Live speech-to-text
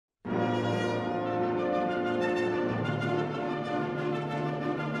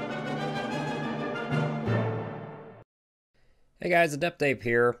Hey guys, Adept Dave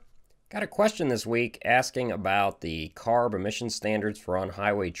here. Got a question this week asking about the CARB emission standards for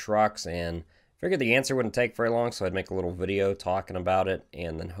on-highway trucks, and figured the answer wouldn't take very long, so I'd make a little video talking about it,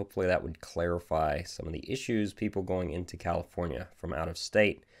 and then hopefully that would clarify some of the issues people going into California from out of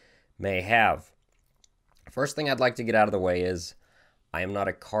state may have. First thing I'd like to get out of the way is I am not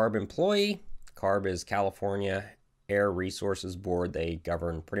a CARB employee. CARB is California Air Resources Board. They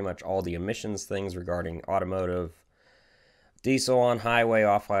govern pretty much all the emissions things regarding automotive, diesel on highway,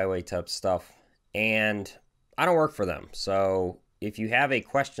 off highway type stuff, and I don't work for them. So if you have a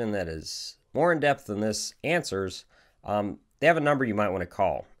question that is more in depth than this answers, they have a number you might want to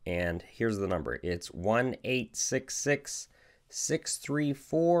call, and here's the number. It's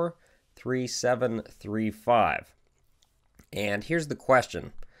 1-866-634-3735. And here's the question.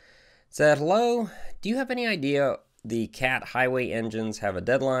 It said, hello, do you have any idea the CAT highway engines have a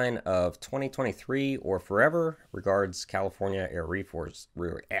deadline of 2023 or forever? Regards, California Air Resources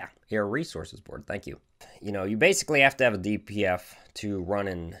Board. Thank you. You know, you basically have to have a DPF to run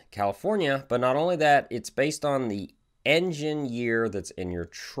in California, but not only that, it's based on the engine year that's in your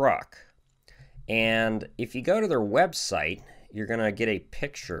truck. And if you go to their website, you're going to get a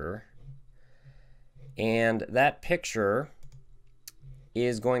picture, and that picture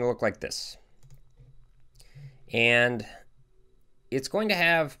is going to look like this. And it's going to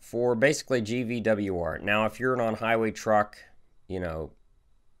have for basically GVWR. Now, if you're an on-highway truck, you know,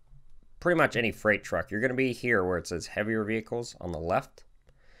 pretty much any freight truck, you're going to be here where it says heavier vehicles on the left.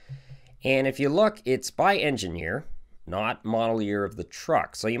 And if you look, it's by engine year, not model year of the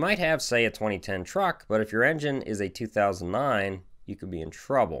truck. So you might have, say, a 2010 truck, but if your engine is a 2009, you could be in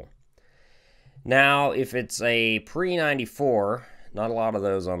trouble. Now, if it's a pre-94, not a lot of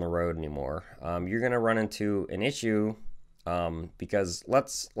those on the road anymore, you're going to run into an issue because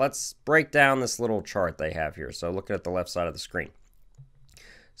let's break down this little chart they have here. So look at the left side of the screen.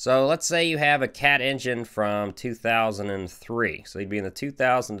 So let's say you have a CAT engine from 2003. So you'd be in the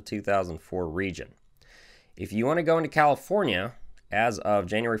 2000 to 2004 region. If you want to go into California, as of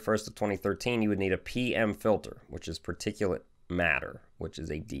January 1st of 2013, you would need a PM filter, which is particulate matter, which is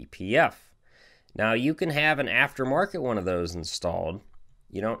a DPF. Now, you can have an aftermarket one of those installed.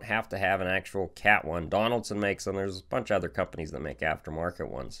 You don't have to have an actual CAT one. Donaldson makes them. There's a bunch of other companies that make aftermarket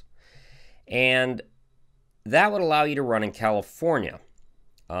ones. And that would allow you to run in California.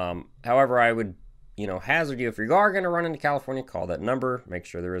 However, I would, hazard you, if you are going to run into California, call that number. Make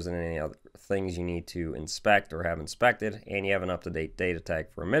sure there isn't any other things you need to inspect or have inspected, and you have an up-to-date data tag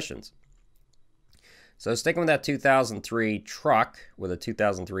for emissions. So sticking with that 2003 truck with a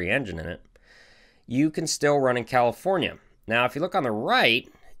 2003 engine in it, you can still run in California. Now, if you look on the right,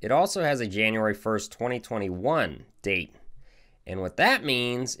 it also has a January 1st, 2021 date. And what that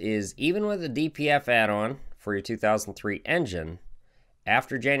means is even with a DPF add-on for your 2003 engine,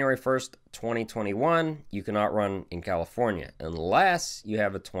 after January 1st, 2021, you cannot run in California unless you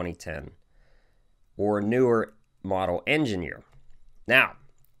have a 2010 or newer model engine year. Now,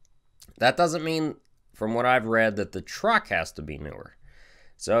 that doesn't mean, from what I've read, that the truck has to be newer.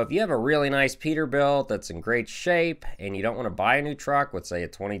 So if you have a really nice Peterbilt that's in great shape and you don't want to buy a new truck with, say, a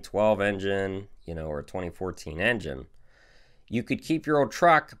 2012 engine, or a 2014 engine, you could keep your old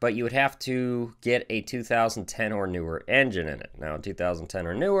truck, but you would have to get a 2010 or newer engine in it. Now, 2010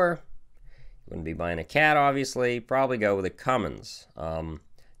 or newer, you wouldn't be buying a CAT, obviously. Probably go with a Cummins. Now,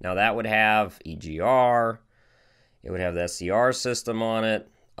 that would have EGR. It would have the SCR system on it.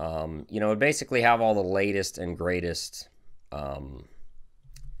 It would basically have all the latest and greatest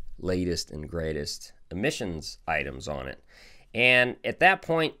emissions items on it. And at that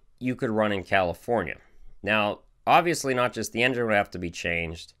point, you could run in California. Now, obviously, not just the engine would have to be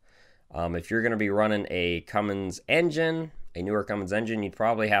changed. If you're going to be running a Cummins engine, a newer Cummins engine, you'd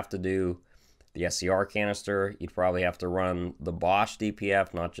probably have to do the SCR canister. You'd probably have to run the Bosch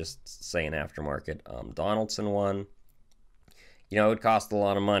DPF, not just, say, an aftermarket Donaldson one. It would cost a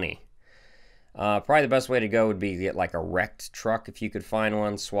lot of money. Probably the best way to go would be to get like a wrecked truck if you could find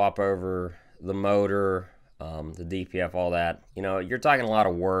one, swap over the motor, the DPF, all that. You're talking a lot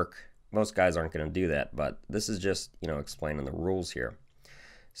of work. Most guys aren't going to do that, but this is just, explaining the rules here.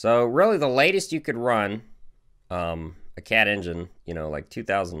 So really the latest you could run a CAT engine, like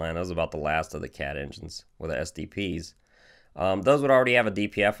 2009, that was about the last of the CAT engines with the SDPs. Those would already have a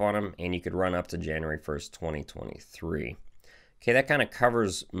DPF on them, and you could run up to January 1st, 2023. Okay, that kind of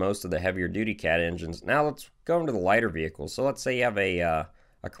covers most of the heavier duty CAT engines. Now let's go into the lighter vehicles. So let's say you have a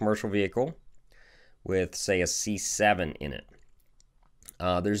commercial vehicle with, say, a C7 in it.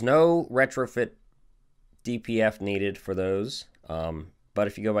 There's no retrofit DPF needed for those. But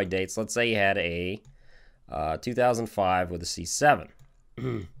if you go by dates, let's say you had a 2005 with a C7.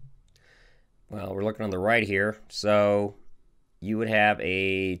 Well, we're looking on the right here. So you would have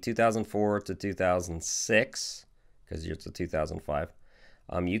a 2004 to 2006, because it's a 2005.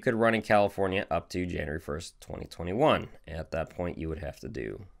 You could run in California up to January 1st, 2021. At that point, you would have to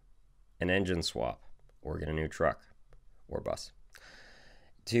do an engine swap or get a new truck or bus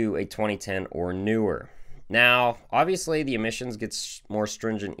to a 2010 or newer. Now, obviously, the emissions get more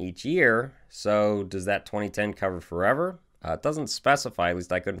stringent each year. So does that 2010 cover forever? It doesn't specify, at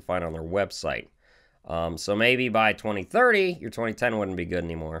least I couldn't find on their website. So maybe by 2030, your 2010 wouldn't be good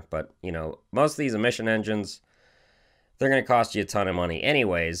anymore. But, you know, most of these emission engines, they're going to cost you a ton of money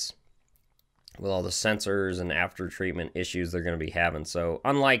anyways, with all the sensors and after treatment issues they're going to be having. So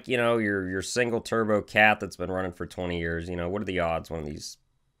unlike, you know, your single turbo cat that's been running for 20 years, you know, what are the odds one of these,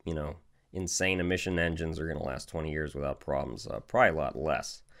 you know, insane emission engines are going to last 20 years without problems? Probably a lot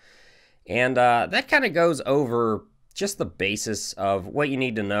less. And that kind of goes over just the basis of what you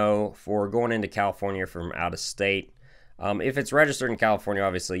need to know for going into California from out of state. If it's registered in California,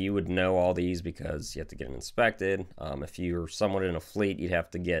 obviously you would know all these because you have to get them inspected. If you're someone in a fleet, you'd have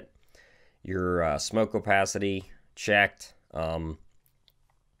to get your smoke opacity checked,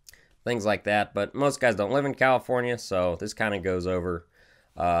 things like that. But most guys don't live in California, so this kind of goes over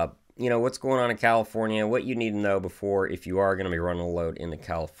you know, what's going on in California, what you need to know before if you are going to be running a load into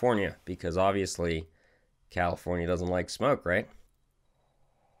California, because obviously California doesn't like smoke, right?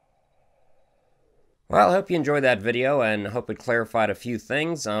 Well, I hope you enjoyed that video and hope it clarified a few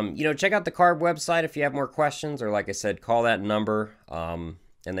things. You know, check out the CARB website if you have more questions, or like I said, call that number, and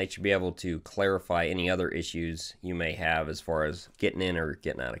they should be able to clarify any other issues you may have as far as getting in or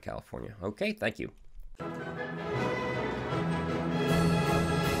getting out of California. Okay, thank you.